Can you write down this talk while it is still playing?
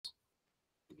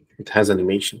It has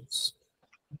animations.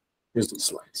 Here's the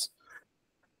slides.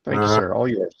 Thank you, sir. All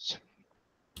yours.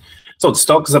 So this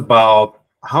talks about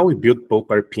how we build Pulp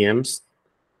RPMs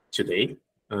today.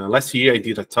 Last year I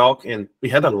did a talk, and we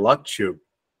had a lot to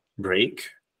break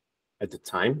at the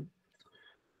time.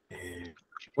 And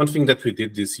one thing that we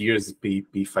did this year is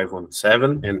PEP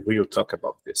 517, and we will talk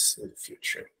about this in the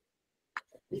future.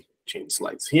 Let me change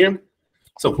slides here.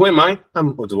 So who am I?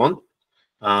 I'm Odilon.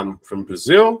 I'm from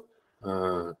Brazil.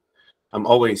 I'm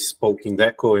always speaking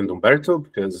Deco and Humberto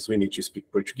because we need to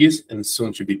speak Portuguese, and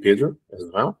soon to be Pedro as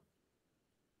well.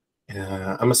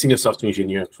 I'm a senior software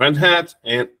engineer at Red Hat,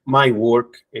 and my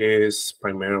work is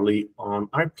primarily on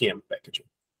RPM packaging.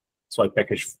 So I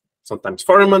package sometimes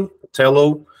Foreman,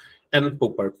 Tello, and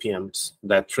Pulp RPMs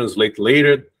that translate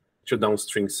later to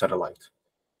downstream satellite.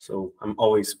 So I'm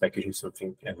always packaging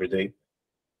something every day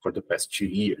for the past 2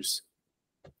 years.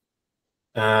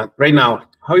 Right now,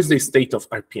 how is the state of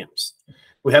RPMs?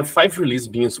 We have 5 releases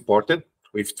being supported,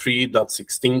 with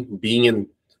 3.16 being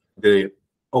the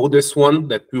oldest one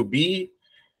that will be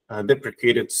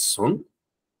deprecated soon,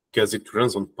 because it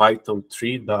runs on Python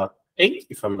 3.8,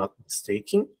 if I'm not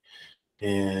mistaken.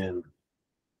 And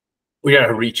we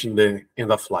are reaching the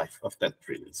end of life of that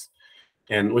release.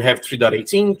 And we have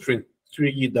 3.18,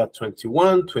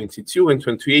 3.21, 22, and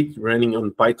 28 running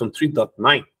on Python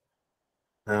 3.9.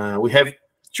 We have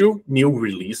 2 new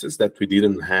releases that we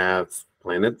didn't have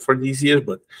planned for this year,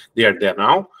 but they are there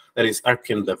now. That is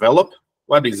RPM Develop.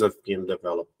 What is RPM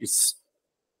Develop? It's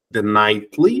the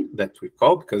nightly that we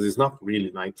call, because it's not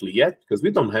really nightly yet, because we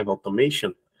don't have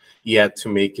automation yet to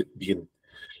make it be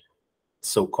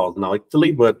so-called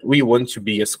nightly, but we want to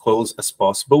be as close as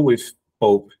possible with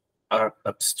Pulp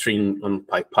upstream on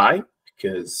PyPy,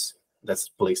 because that's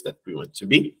the place that we want to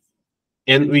be.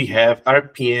 And we have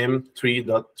RPM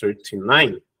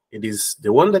 3.39. It is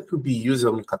the one that will be used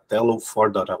on Catello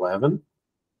 4.11.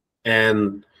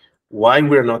 And why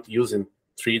we're not using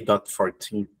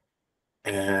 3.14?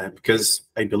 Because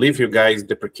I believe you guys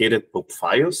deprecated Pulp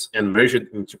files and merged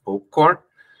it into Pulp core.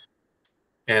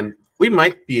 And we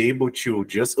might be able to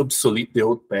just obsolete the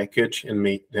old package and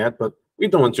make that, but we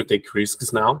don't want to take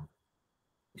risks now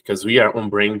because we are on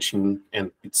branching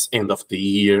and it's end of the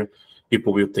year.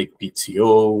 People will take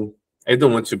PTO. I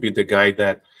don't want to be the guy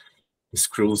that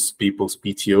screws people's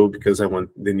PTO because I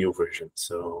want the new version.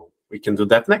 So we can do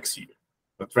that next year.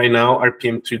 But right now,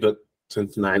 RPM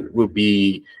 3.29 will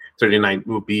be 39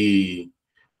 will be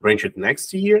branched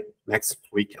next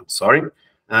week, I'm sorry.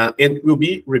 And will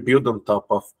be rebuilt on top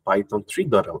of Python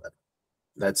 3.11.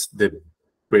 That's the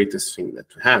greatest thing that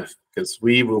we have, because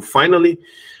we will finally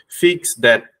fix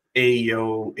that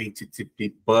AO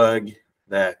HTTP bug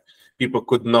that people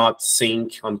could not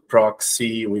sync on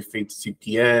proxy with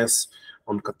HTTPS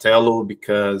on Catello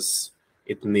because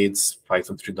it needs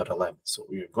Python 3.11. So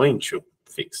we are going to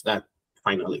fix that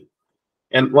finally.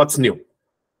 And what's new?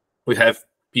 We have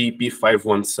PEP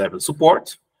 517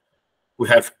 support. We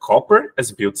have Copper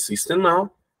as build system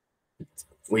now.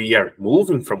 We are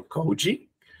moving from Koji.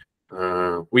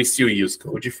 We still use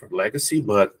Koji for legacy,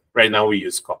 but right now we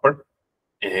use Copper.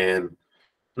 And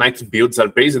 90 builds are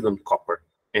based on Copper.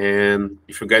 And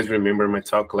if you guys remember my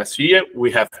talk last year,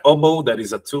 we have Obo, that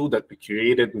is a tool that we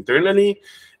created internally.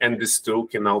 And this tool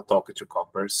can now talk to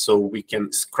Copper. So we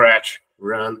can scratch,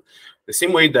 run, the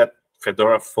same way that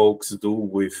Fedora folks do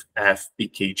with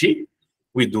FPKG.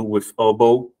 We do with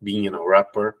Obo being in a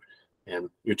wrapper, and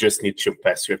you just need to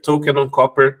pass your token on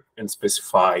Copper and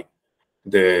specify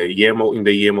the YAML in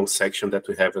the YAML section that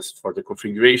we have as for the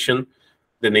configuration,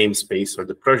 the namespace or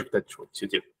the project that you want to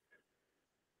do.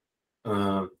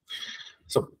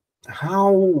 So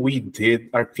how we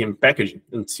did RPM packaging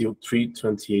until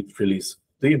 3.28 release?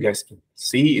 Do you guys can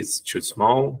see it's too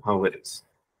small? How it is?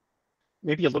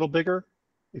 Maybe a little bigger,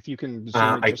 if you can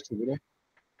zoom in just a little.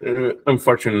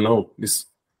 Unfortunately, no. This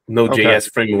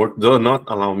Node.js framework does not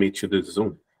allow me to do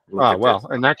zoom. Well,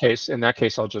 in that case,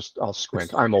 I'll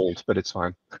squint. I'm old, but it's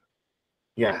fine.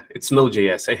 Yeah, it's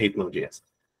Node.js. I hate Node.js.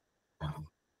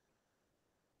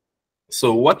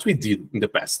 So what we did in the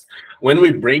past, when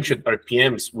we branched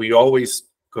RPMs, we always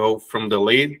go from the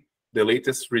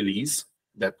latest release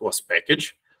that was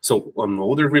packaged, so an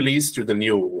older release to the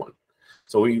newer one.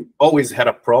 So we always had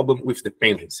a problem with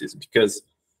dependencies because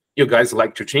you guys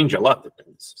like to change a lot of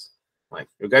dependencies. Like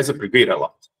you guys aggregate a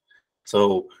lot.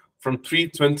 So from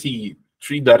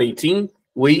 3.18,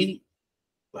 we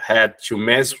had to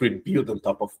mass rebuild on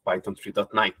top of Python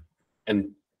 3.9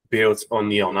 and build on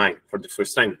EL9 for the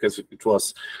first time because it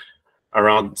was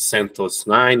around CentOS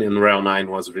 9 and RHEL 9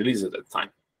 was released at that time.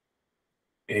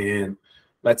 And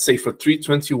let's say for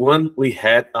 321, we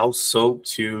had also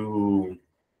to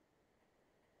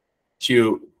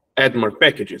add more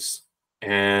packages,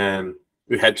 and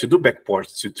we had to do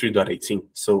backports to 3.18.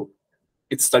 So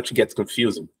it starts to get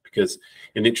confusing because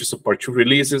you need to support 2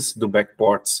 releases, do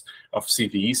backports of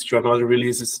CVEs to another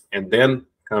releases, and then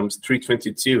comes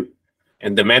 322.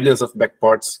 And the madness of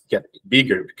backports get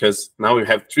bigger because now we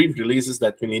have 3 releases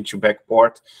that we need to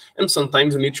backport, and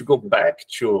sometimes we need to go back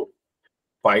to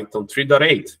Python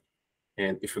 3.8.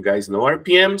 And if you guys know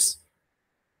RPMs,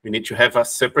 we need to have a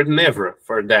separate never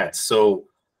for that. So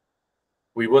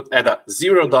we would add a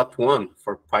 0.1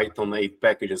 for Python 8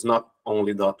 packages, not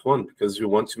only .1, because we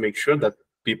want to make sure that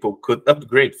people could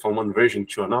upgrade from one version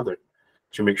to another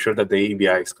to make sure that the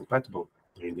ABI is compatible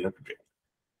during the upgrade.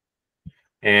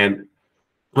 And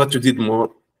what we did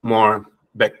more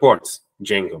backports,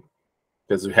 Django,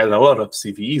 because we had a lot of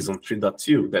CVEs on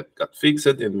 3.2 that got fixed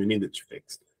and we needed to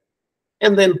fix.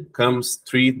 And then comes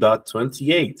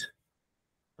 3.28.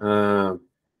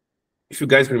 If you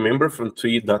guys remember from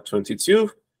 3.22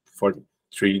 for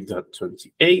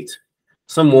 3.28,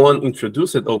 someone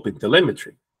introduced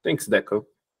OpenTelemetry. Thanks, Deco.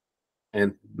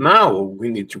 And now we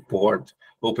need to port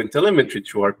OpenTelemetry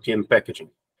to RPM packaging.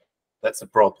 That's a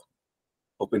problem.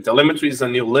 OpenTelemetry is a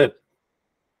new lib,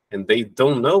 and they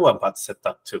don't know about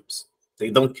setup tools. They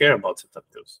don't care about setup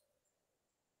tools.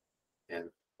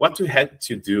 And what we had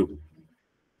to do,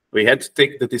 we had to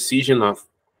take the decision of,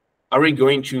 are we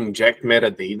going to inject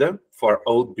metadata for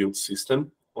old build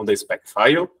system on the spec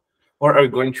file, or are we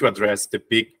going to address the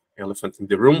big elephant in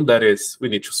the room, that is, we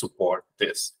need to support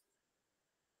this?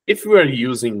 If we are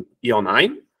using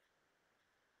EL9,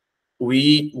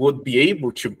 we would be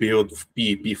able to build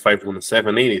PEP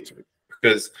 51783,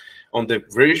 because on the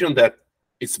version that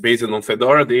is based on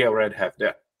Fedora, they already have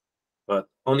that. But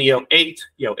on EL8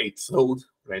 is old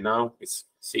right now. It's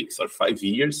 6 or 5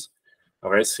 years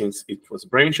already since it was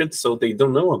branched, so they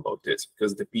don't know about this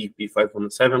because the PEP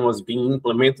 517 was being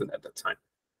implemented at the time.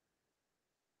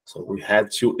 So we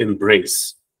had to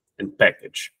embrace and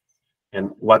package.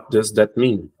 And what does that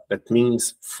mean? That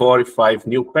means 45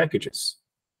 new packages.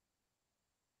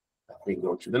 Let me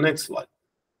go to the next slide.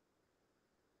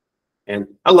 And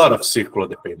a lot of circular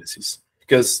dependencies,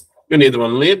 because you need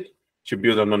one lib to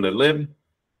build another lib,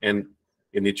 and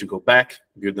you need to go back,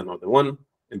 build another one,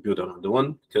 and build another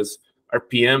one, because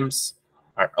RPMs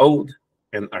are old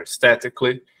and are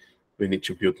statically. We need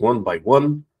to build one by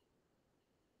one.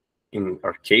 In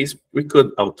our case, we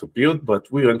could auto-build,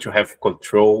 but we want to have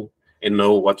control and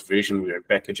know what version we are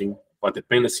packaging, what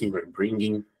dependency we're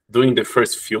bringing, doing the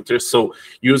first filter, so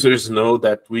users know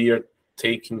that we are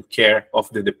taking care of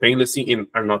the dependency and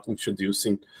are not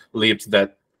introducing libs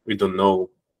that we don't know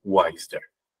why is there.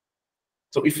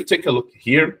 So if you take a look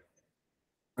here,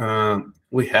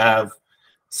 we have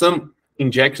some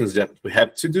injections that we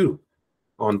have to do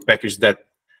on package that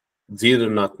did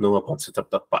not know about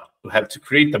setup.py. We have to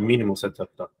create a minimal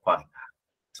setup.py.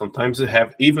 Sometimes we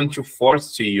have even to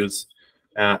force to use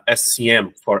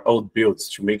SCM for old builds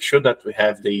to make sure that we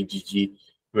have the EGG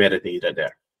metadata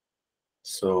there.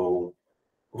 So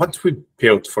what we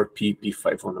built for PEP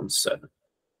 517?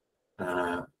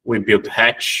 We built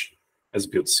Hatch as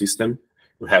build system.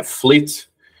 We have Fleet.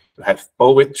 We have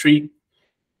Poetry.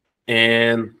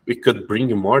 And we could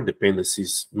bring more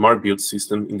dependencies, more build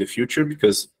system in the future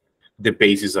because the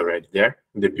base is already there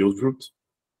in the build root.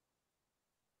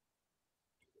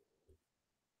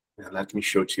 And let me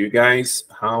show to you guys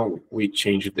how we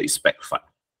changed the spec file.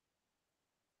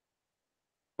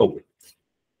 Oh,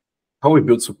 how we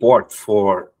build support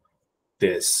for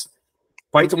this.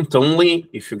 Python Tonely,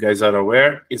 if you guys are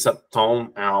aware, is a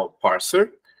tone-out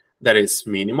parser that is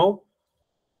minimal,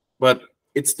 but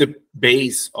it's the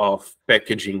base of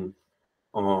packaging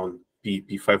on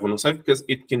PEP 517 because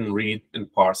it can read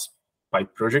and parse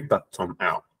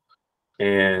PyProject.tone-out.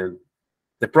 And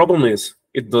the problem is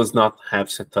it does not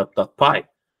have setup.py.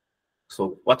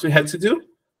 So what we had to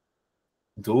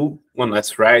do one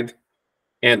last ride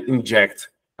and inject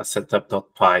a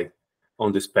setup.py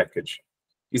on this package.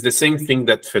 It's the same thing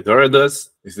that Fedora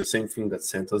does. It's the same thing that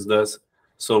CentOS does.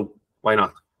 So why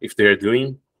not? If they're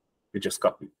doing, we just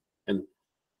copy and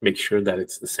make sure that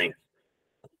it's the same.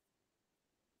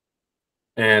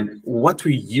 And what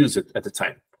we use it at the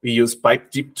time, we use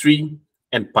pipedip3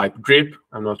 and pipegrip.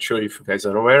 I'm not sure if you guys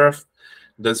are aware of.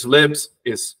 Those libs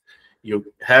is you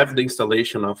have the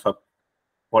installation of a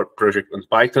project on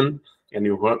Python, and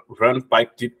you run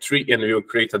pipedip3, and you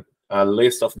create a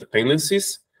list of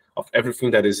dependencies of everything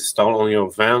that is installed on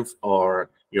your VANV or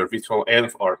your virtual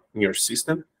env or in your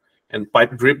system. And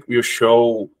pipegrip will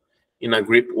show in a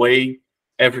grip way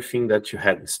everything that you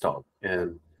had installed.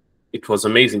 And it was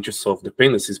amazing to solve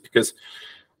dependencies because,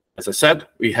 as I said,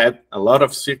 we had a lot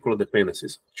of circular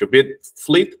dependencies. To build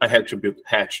Fleet, I had to build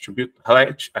Hatch. To build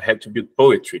Hatch, I had to build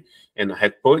Poetry. And I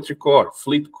had Poetry core,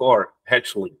 Fleet core,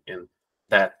 Hatchling, and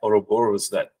that Ouroboros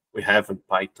that we have in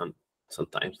Python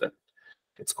sometimes that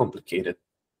it's complicated.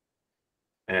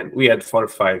 And we had 4 or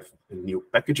 5 new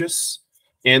packages.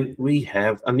 And we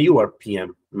have a new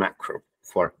RPM macro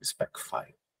for spec file.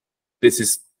 This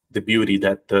is the beauty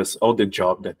that does all the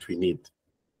job that we need.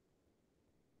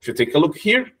 If you take a look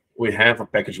here, we have a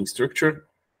packaging structure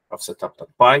of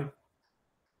setup.py.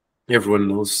 Everyone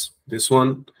knows this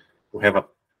one. We have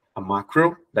a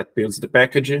macro that builds the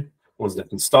package, once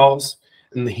that installs.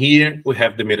 And here we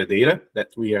have the metadata that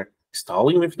we are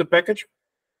installing with the package.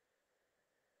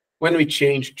 When we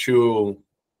change to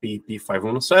PEP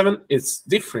 517, it's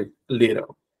different a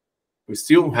little. We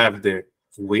still have the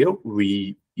wheel.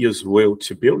 We use wheel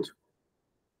to build,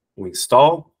 we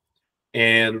install,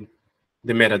 and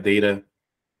the metadata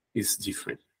is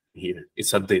different here.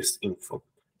 It's a dist info.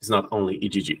 It's not only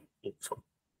EGG info.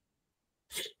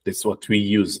 That's what we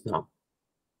use now.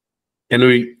 And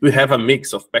we have a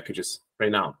mix of packages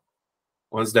right now.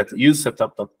 Ones that use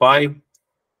setup.py,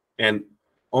 and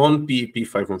on PEP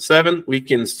 517, we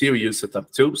can still use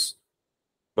setup tools,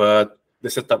 but the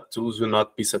setup tools will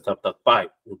not be setup.py.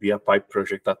 It will be a py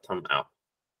project.toml.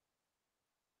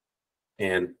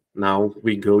 And now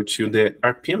we go to the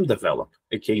RPM develop,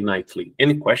 aka nightly.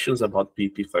 Any questions about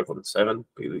PEP 517?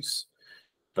 Please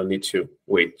don't need to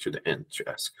wait to the end to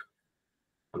ask.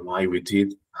 And why we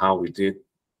did, how we did.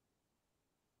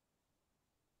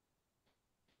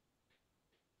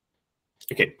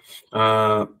 Okay,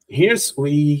 here's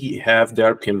we have the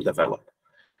RPM develop.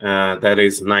 That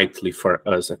is nightly for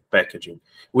us at packaging.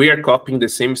 We are copying the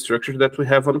same structure that we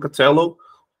have on Catello,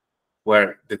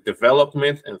 where the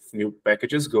development and new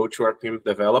packages go to RPM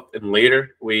develop, and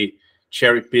later we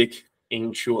cherry pick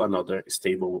into another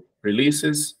stable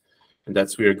releases, and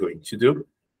that's what we're going to do.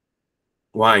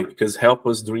 Why? Because help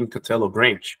us during Catello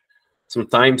branch.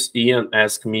 Sometimes Ian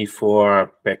asks me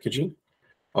for packaging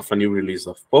of a new release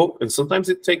of Pulp, and sometimes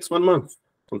it takes 1 month.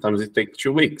 Sometimes it takes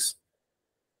 2 weeks.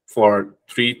 For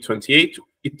 3.28,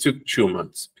 it took 2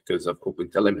 months because of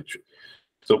OpenTelemetry.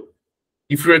 So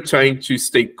if you're trying to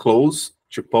stay close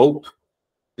to Pulp,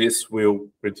 this will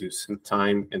reduce in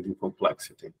time and in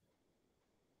complexity.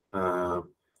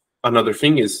 Another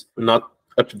thing is not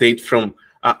update from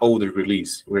an older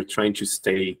release. We're trying to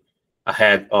stay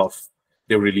ahead of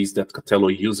the release that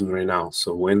Catello is using right now.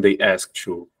 So when they ask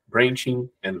to branching,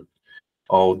 and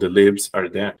all the libs are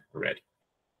there already.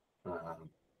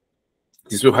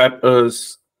 This will help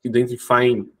us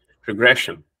identifying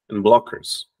regression and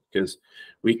blockers, because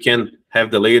we can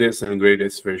have the latest and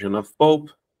greatest version of Pulp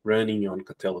running on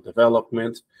Catello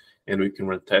development, and we can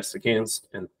run tests against,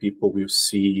 and people will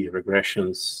see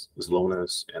regressions,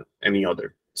 slowness, and any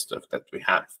other stuff that we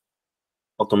have.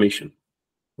 Automation.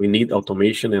 We need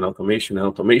automation and automation and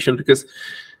automation because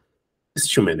it's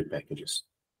too many packages.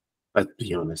 Let's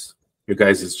be honest. You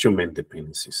guys, it's too many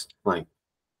dependencies. Like,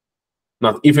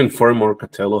 not even 4 more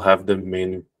Catello have the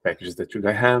many packages that you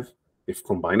guys have, if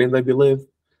combined, I believe.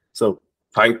 So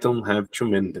Python have too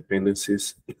many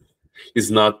dependencies.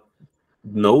 It's not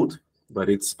Node, but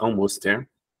it's almost there.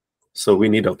 So we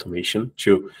need automation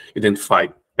to identify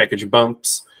package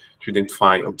bumps, to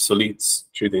identify obsoletes,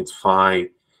 to identify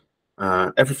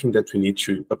everything that we need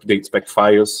to update spec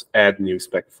files, add new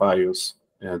spec files,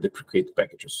 deprecate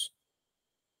packages.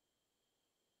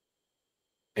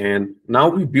 And now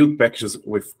we build packages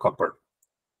with Copper.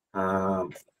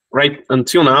 Right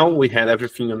until now, we had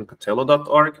everything on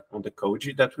Catello.org, on the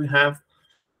Koji that we have.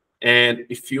 And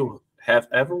if you have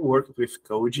ever worked with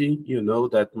Koji, you know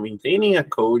that maintaining a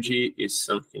Koji is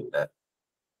something that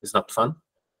is not fun.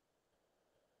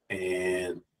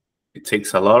 And it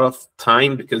takes a lot of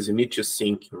time because you need to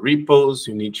sync repos,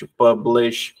 you need to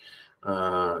publish,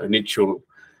 you need to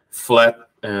flat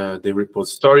the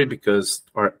repository because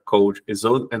our code is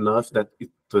old enough that it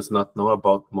does not know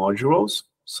about modules.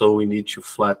 So we need to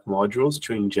flat modules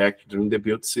to inject during the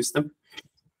build system.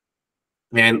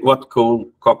 And what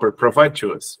Copper provide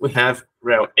to us? We have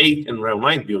Rel 8 and Rel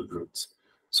 9 build routes.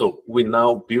 So we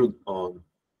now build on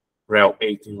Rel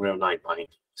 8 and Rel 9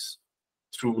 bindings,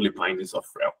 truly bindings of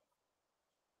Rel.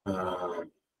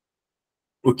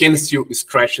 We can still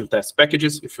scratch and test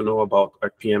packages. If you know about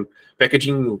RPM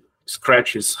packaging,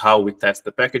 scratch is how we test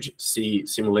the package,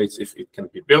 simulates if it can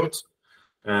be built.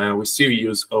 We still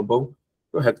use Oboe.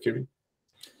 Go ahead, Kiri.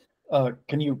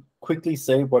 Can you quickly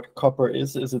say what Copper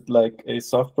is? Is it like a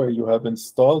software you have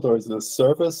installed, or is it a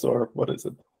service, or what is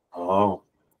it? Oh,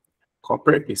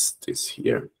 Copper is this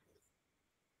here.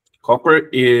 Copper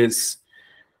is,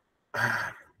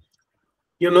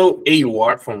 you know,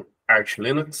 AUR from Arch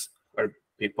Linux, where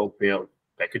people build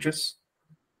packages.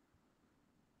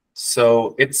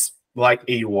 So it's like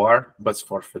AUR, but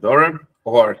for Fedora,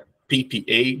 or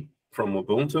PPA from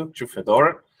Ubuntu to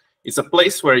Fedora. It's a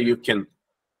place where you can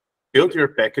build your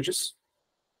packages.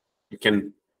 You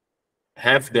can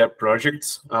have their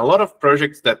projects. A lot of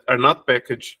projects that are not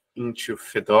packaged into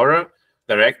Fedora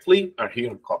directly are here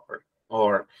on Copper.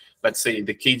 Or let's say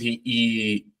the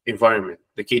KDE environment.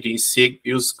 The KDE SIG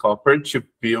use Copper to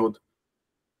build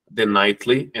the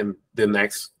nightly and the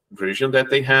next version that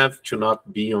they have, to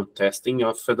not be on testing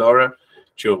of Fedora,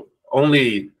 to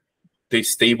only the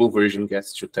stable version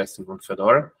gets to testing on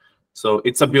Fedora. So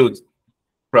it's a build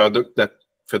product that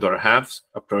Fedora has,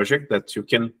 a project that you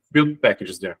can build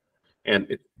packages there. And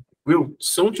it will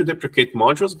soon to deprecate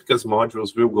modules, because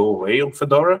modules will go away on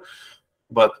Fedora,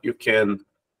 but you can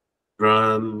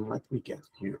run, let me get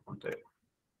here on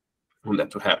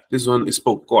that we have. This one is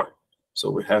Pulp Core. So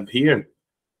we have here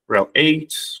Rel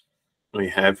 8, we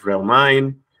have Rel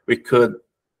 9. We could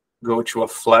go to a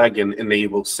flag and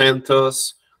enable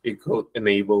CentOS. We could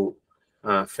enable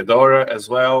Fedora as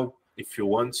well, if you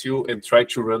want to, and try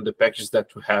to run the packages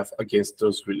that we have against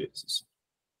those releases.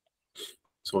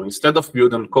 So instead of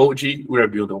building Koji, we are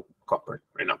building Copper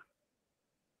right now.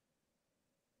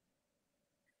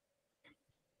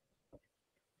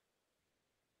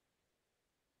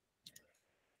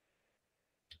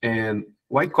 And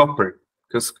why Copper?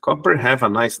 Because Copper have a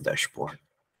nice dashboard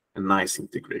and nice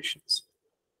integrations.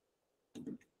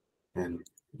 And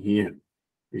here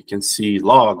you can see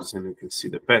logs, and you can see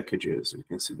the packages, you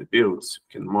can see the builds,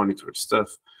 you can monitor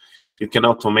stuff. You can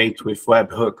automate with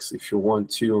webhooks if you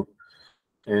want to.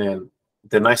 And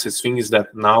the nicest thing is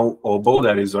that now Obo,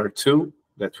 that is our tool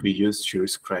that we use to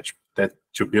scratch, that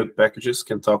to build packages,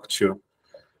 can talk to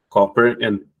Copper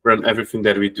and run everything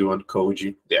that we do on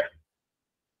Koji there.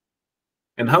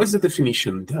 And how is the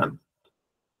definition done?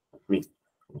 Me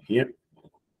here.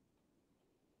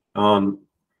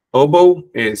 Obo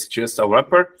is just a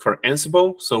wrapper for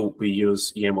Ansible, so we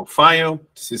use YAML file.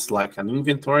 This is like an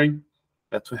inventory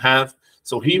that we have.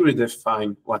 So here we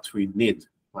define what we need.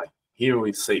 Like here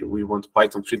we say we want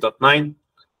Python 3.9,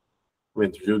 we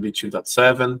want Ruby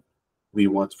 2.7, we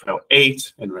want Rel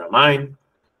 8 and Rel 9.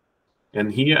 And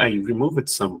here I removed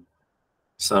some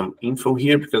info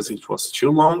here because it was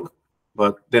too long,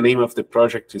 but the name of the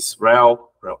project is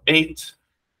Rel 8,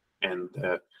 and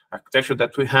the architecture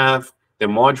that we have, the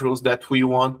modules that we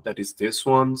want, that is this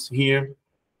ones here.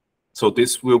 So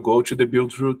this will go to the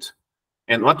build root.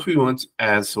 And what we want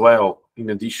as well, in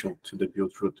addition to the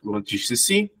build root, we want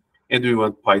GCC, and we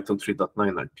want Python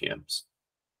 3.9 RPMs.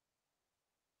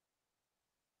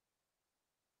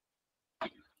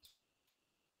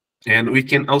 And we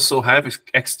can also have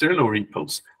external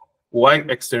repos. Why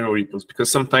external repos?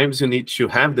 Because sometimes you need to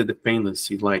have the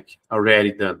dependency like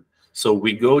already done. So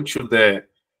we go to the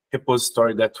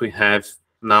repository that we have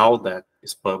now that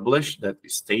is published, that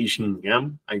is staging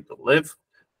I believe,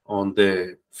 on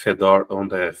the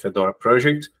Fedora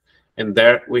project, and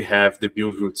there we have the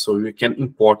build root. So we can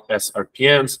import as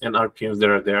RPMs and RPMs that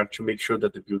are there to make sure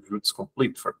that the build root is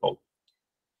complete for Pulp.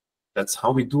 That's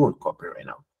how we do on Copper right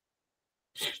now.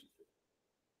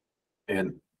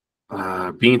 And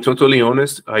being totally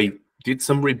honest, I did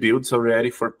some rebuilds already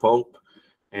for Pulp,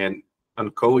 and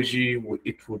on Koji,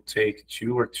 it would take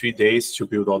 2 or 3 days to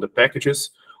build all the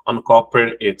packages. On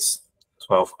Copper, it's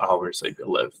 12 hours, I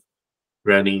believe,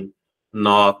 running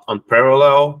not on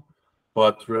parallel,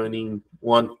 but running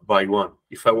one by one.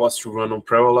 If I was to run on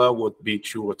parallel, it would be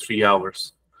 2 or 3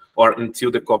 hours, or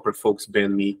until the Copper folks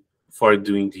ban me for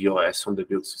doing DOS on the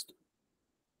build system.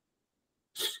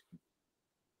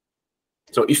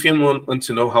 So if you want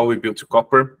to know how we built to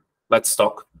Copper, let's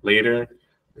talk later.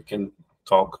 We can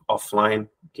talk offline.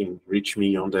 You can reach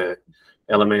me on the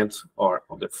Element or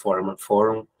on the forum,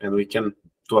 and we can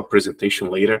do a presentation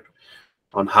later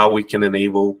on how we can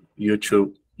enable you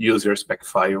to use your spec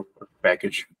file or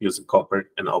package using Copper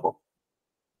and Obo.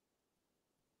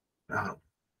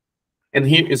 And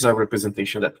here is a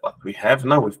representation that what we have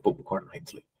now with PulpCon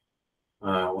nightly.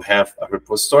 We have a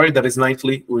repository that is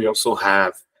nightly. We also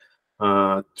have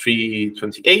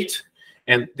 328,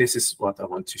 and this is what I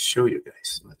want to show you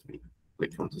guys. Let me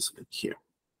click on this link here.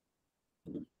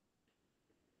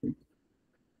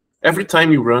 Every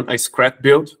time you run a scratch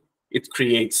build, it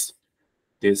creates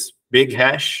this big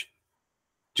hash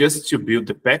just to build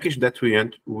the package that we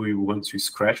want to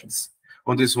scratch.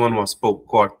 On this one was Pulp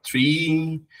Core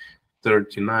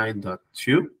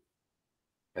 339.2.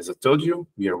 As I told you,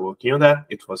 we are working on that.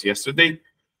 It was yesterday.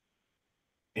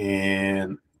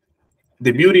 And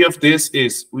the beauty of this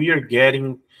is we are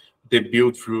getting the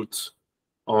build root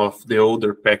of the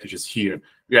older packages here.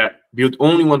 We are build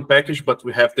only one package, but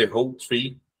we have the whole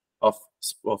tree of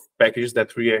packages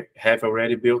that we have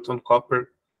already built on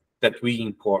Copper that we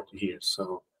import here.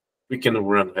 So we can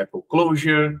run REPL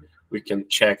closure, we can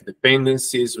check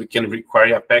dependencies, we can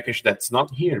require a package that's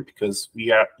not here because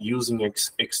we are using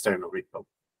external repo.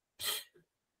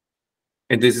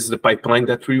 And this is the pipeline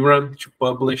that we run to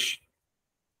publish.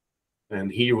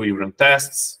 And here we run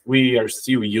tests. We are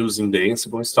still using the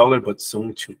Ansible installer, but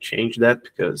soon to change that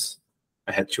because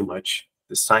I had too much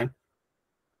this time.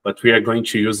 But we are going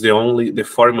to use the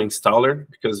Forma installer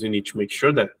because we need to make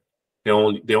sure that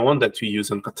the one that we use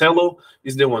on Catello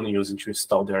is the one using to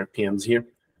install the RPMs here,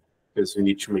 because we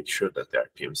need to make sure that the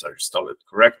RPMs are installed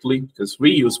correctly, because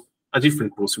we use a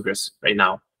different Postgres right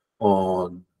now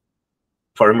on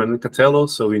Forma and Catello,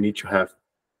 so we need to have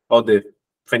all the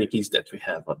 20 keys that we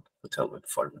have on Catello and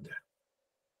Forma there.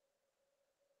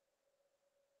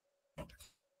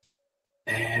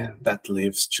 And that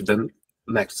leads to the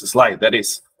next slide, that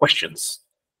is questions.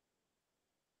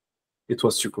 It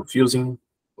was too confusing.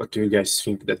 What do you guys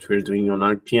think that we're doing on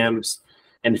RPMs?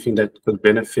 Anything that could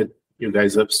benefit you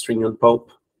guys upstream on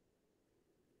Pulp?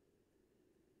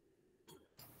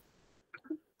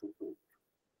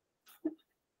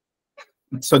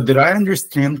 So did I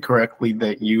understand correctly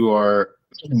that you are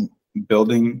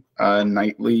building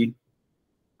nightly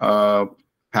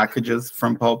packages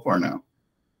from Pulp or no?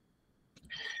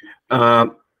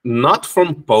 Not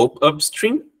from Pulp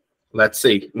upstream. Let's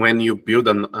say when you build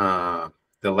the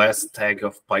last tag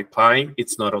of pipeline,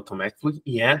 it's not automatically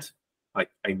yet. I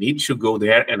need to go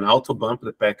there and auto bump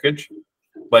the package,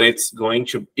 but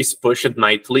it's pushed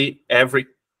nightly. Every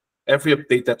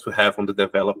update that we have on the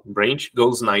development branch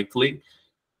goes nightly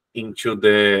into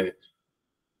the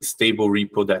stable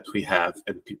repo that we have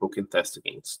and people can test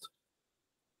against.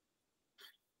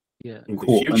 Yeah. In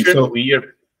the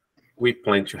future, we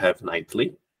plan to have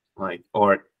nightly,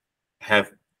 or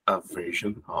have a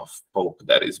version of Pulp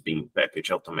that is being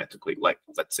packaged automatically, like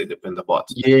let's say the Pendabot.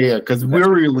 Yeah, because we're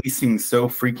releasing so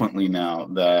frequently now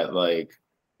that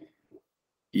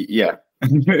yeah,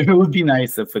 it would be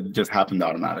nice if it just happened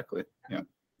automatically.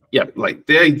 Yeah, like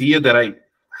the idea that I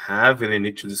have, and I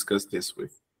need to discuss this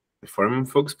with the forum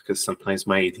folks because sometimes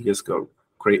my ideas go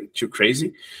too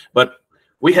crazy, but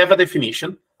we have a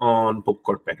definition on Pulp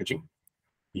core packaging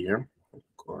here,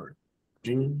 core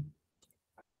packaging,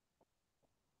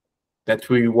 that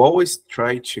we always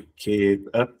try to keep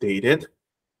updated.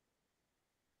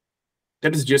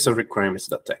 That is just a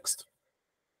requirements.txt.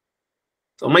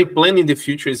 So my plan in the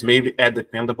future is maybe add the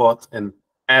Pendabot and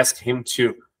ask him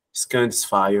to scan this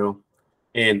file.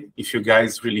 And if you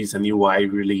guys release a new UI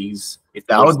release,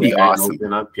 that would be awesome.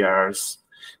 Open up PRs.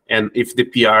 And if the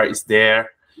PR is there,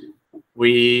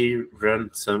 we run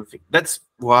something. That's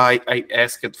why I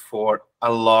asked for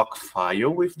a log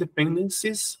file with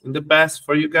dependencies in the past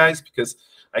for you guys, because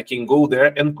I can go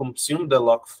there and consume the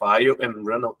log file and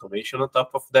run automation on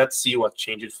top of that, see what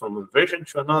changes from one version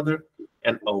to another,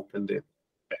 and open the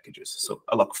packages. So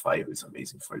a log file is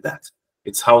amazing for that.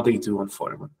 It's how they do on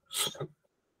Forma.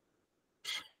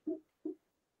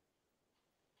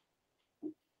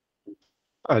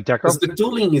 Deco? Because the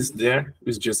tooling is there,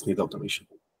 we just need automation.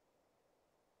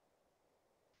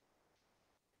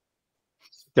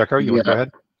 Deco, you want to go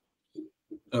ahead?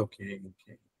 Okay.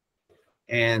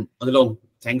 And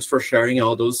thanks for sharing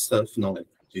all those stuff.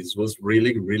 This was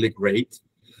really, really great.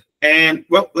 And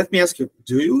well, let me ask you: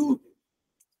 do you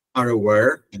are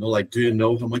aware? Do you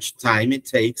know how much time it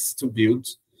takes to build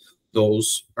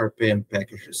those RPM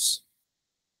packages?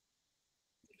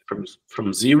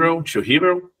 From zero to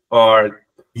hero, or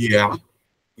yeah.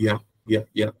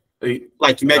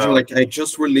 Like imagine, I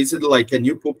just released a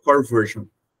new Pulp core version.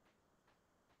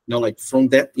 From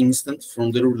that instant,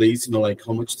 from the release,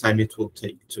 how much time it will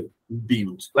take to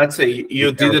build. Let's say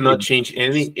you did not change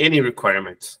any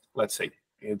requirements. Let's say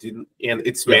you didn't, and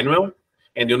it's manual,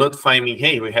 and you notify me,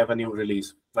 hey, we have a new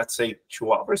release. Let's say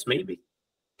 2 hours maybe,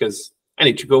 because I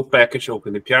need to go package,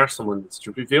 open the PR, someone needs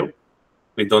to review.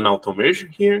 We don't auto merge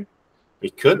here.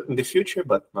 We could in the future,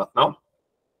 but not now.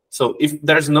 So if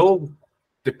there's no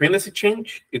dependency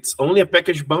change, it's only a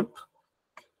package bump,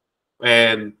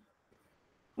 and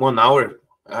 1 hour.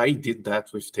 I did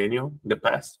that with Daniel in the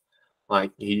past.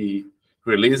 He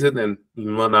released it, and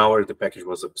in 1 hour the package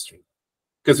was upstream.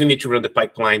 Because we need to run the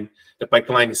pipeline. The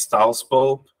pipeline installs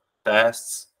Pulp,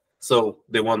 tests. So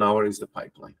the 1 hour is the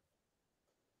pipeline.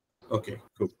 Okay,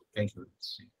 cool. Thank you.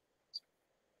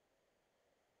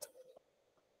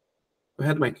 Go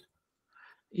ahead, Mike.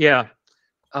 Yeah.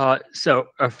 So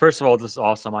first of all, this is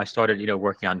awesome. I started,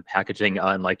 working on packaging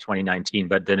in like 2019,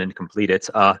 but didn't complete it.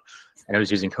 And I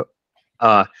was using,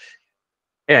 I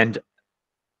was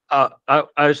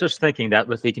just thinking that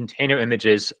with the container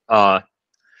images that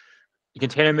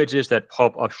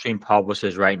Pulp Upstream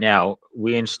publishes right now,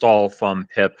 we install from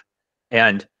PEP,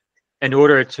 and in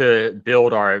order to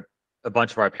build a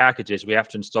bunch of our packages, we have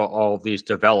to install all of these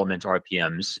development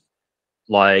RPMs,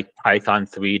 like Python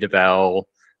 3 devel,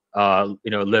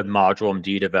 libmodule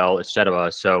md devel,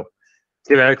 etc. So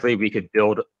theoretically, we could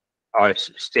build our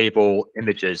stable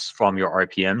images from your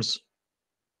RPMs,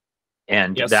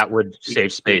 and Yes, that would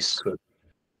save space.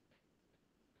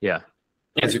 Yeah.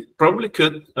 Yes, you probably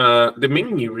could. The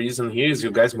main reason here is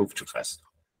you guys move too fast.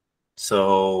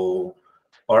 So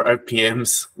our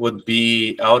RPMs would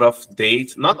be out of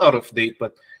date, not out of date,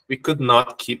 but we could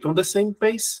not keep on the same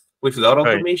pace without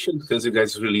automation, because you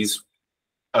guys release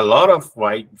a lot of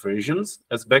wide versions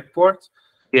as backport.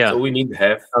 Yeah. So we need to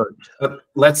have,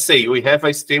 let's say we have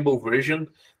a stable version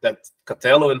that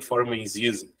Catello and Foreman is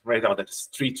using right now, that's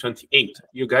 328.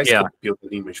 You guys could build an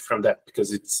image from that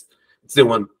because it's the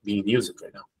one being used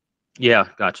right now. Yeah,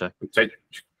 gotcha. Okay.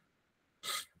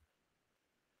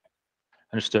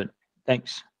 Understood.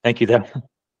 Thanks. Thank you there.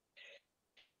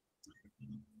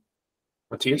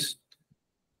 Matthias?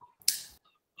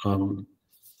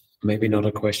 Maybe not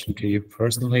a question to you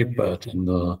personally, but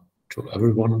to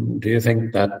everyone, do you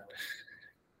think that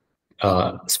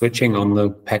switching on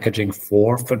the packaging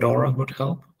for Fedora would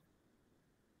help?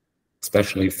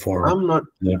 Especially for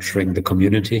nurturing the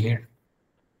community here?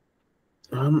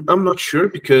 I'm not sure,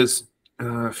 because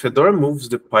Fedora moves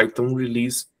the Python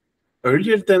release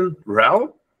earlier than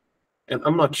RHEL, and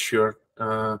I'm not sure.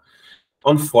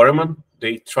 On Foreman,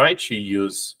 they try to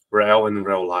use RHEL and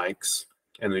RHEL likes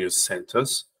and use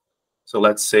CentOS. So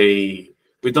let's say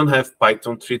we don't have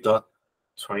Python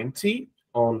 3.20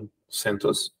 on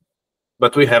CentOS,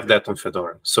 but we have that on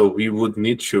Fedora. So we would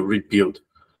need to rebuild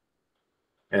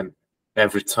and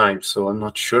every time. So I'm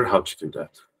not sure how to do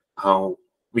that. How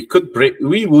we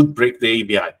would break the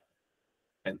ABI,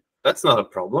 and that's not a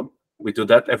problem. We do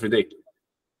that every day.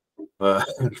 But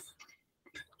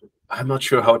I'm not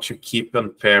sure how to keep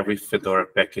and pair with Fedora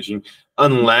packaging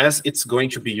unless it's going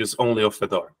to be used only on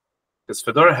Fedora. Because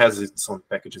Fedora has its own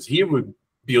packages. Here we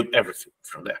build everything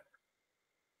from there.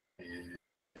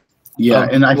 Yeah,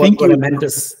 and I think what I meant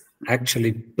is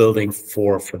actually building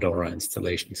for Fedora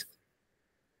installations.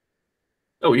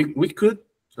 Oh, we could.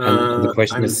 And the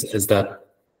question is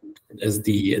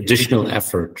the additional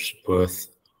effort worth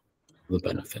the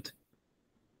benefit?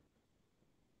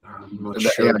 I'm not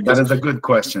sure. Yeah, that is a good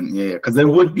question. Yeah, because there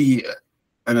would be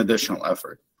an additional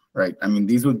effort, right? I mean,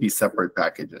 these would be separate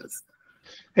packages.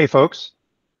 Hey, folks,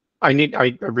 I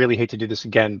really hate to do this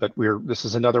again, but this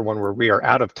is another one where we are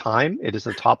out of time. It is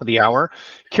the top of the hour.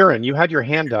 Kieran, you had your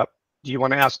hand up. Do you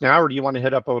want to ask now, or do you want to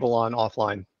hit up Odilon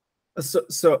offline?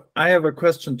 So I have a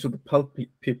question to the Pulp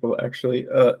people, actually.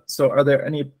 So are there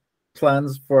any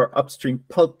plans for upstream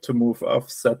Pulp to move off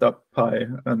setup Py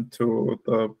and to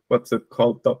the, what's it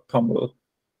called, .toml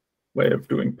way of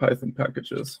doing Python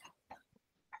packages?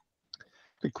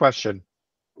 Good question.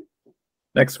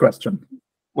 Next question.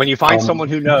 When you find someone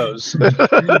who knows.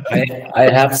 I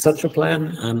have such a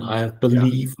plan, and I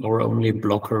believe our only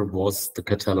blocker was the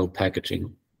Catello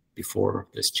packaging before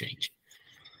this change.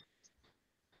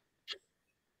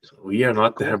 So we are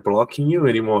not there blocking you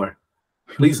anymore.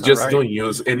 Please just don't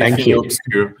use anything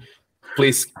obscure.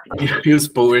 Please use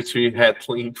poetry,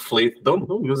 Hetlink, Flate.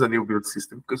 Don't use a new build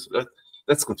system, because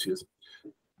that's confusing.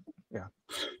 Yeah.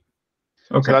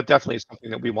 Okay. So that definitely is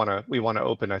something that we want to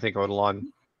open. I think Odilon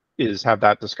is have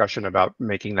that discussion about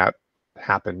making that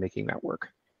happen, making that work.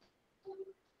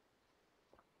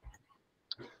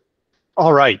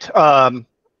 All right. Odilon,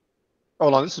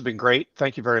 this has been great.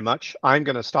 Thank you very much. I'm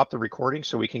going to stop the recording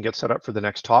so we can get set up for the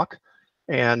next talk.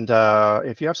 And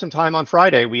if you have some time on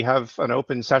Friday, we have an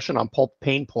open session on Pulp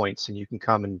pain points, and you can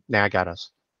come and nag at us.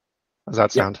 How's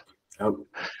that sound?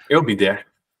 It'll be there.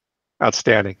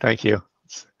 Outstanding. Thank you.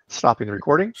 Stopping the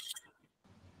recording.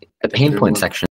 The pain point section